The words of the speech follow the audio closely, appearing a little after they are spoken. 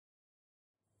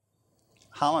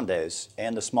Hollandaise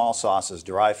and the small sauces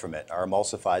derived from it are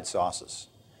emulsified sauces,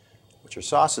 which are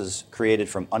sauces created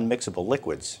from unmixable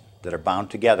liquids that are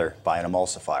bound together by an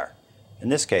emulsifier. In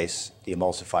this case, the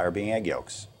emulsifier being egg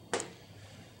yolks.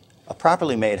 A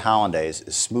properly made Hollandaise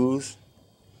is smooth,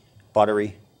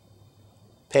 buttery,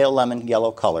 pale lemon yellow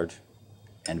colored,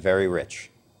 and very rich.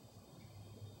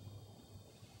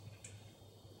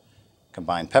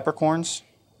 Combine peppercorns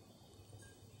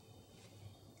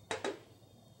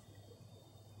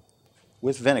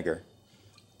with vinegar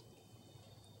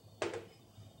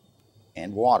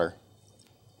and water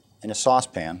in a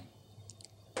saucepan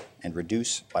and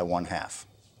reduce by 1/2.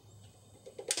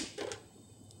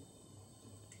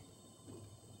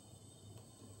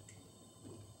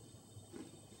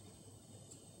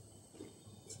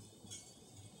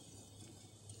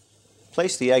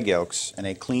 Place the egg yolks in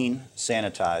a clean,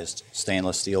 sanitized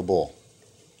stainless steel bowl.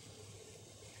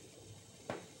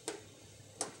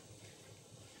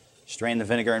 Strain the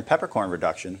vinegar and peppercorn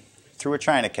reduction through a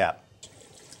china cap.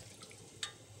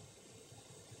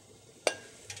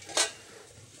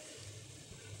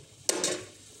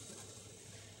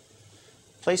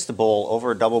 Place the bowl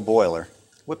over a double boiler,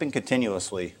 whipping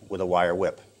continuously with a wire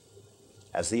whip.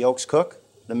 As the yolks cook,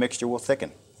 the mixture will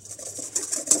thicken.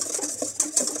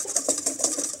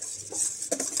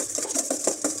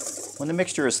 When the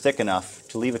mixture is thick enough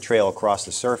to leave a trail across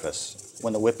the surface,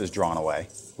 when the whip is drawn away,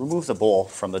 remove the bowl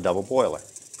from the double boiler.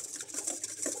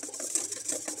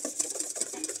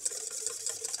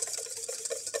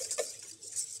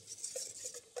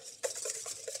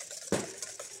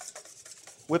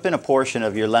 Whip in a portion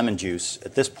of your lemon juice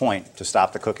at this point to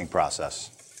stop the cooking process.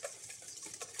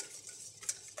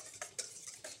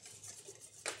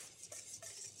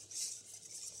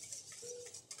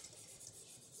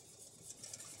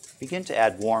 Begin to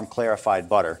add warm, clarified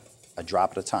butter, a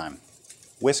drop at a time,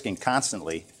 whisking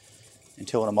constantly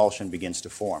until an emulsion begins to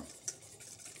form.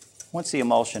 Once the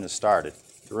emulsion is started,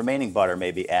 the remaining butter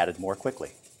may be added more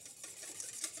quickly.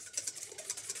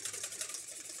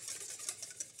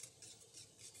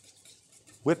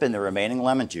 Whip in the remaining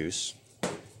lemon juice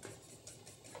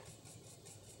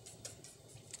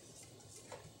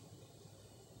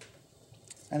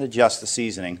and adjust the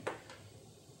seasoning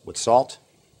with salt,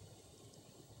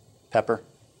 pepper,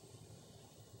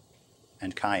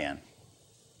 and cayenne.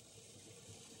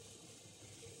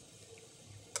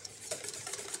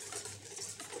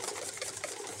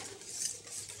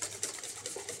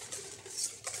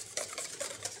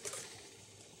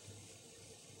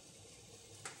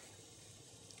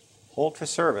 Hold for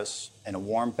service in a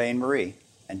warm bain-marie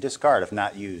and discard if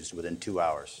not used within 2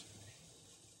 hours.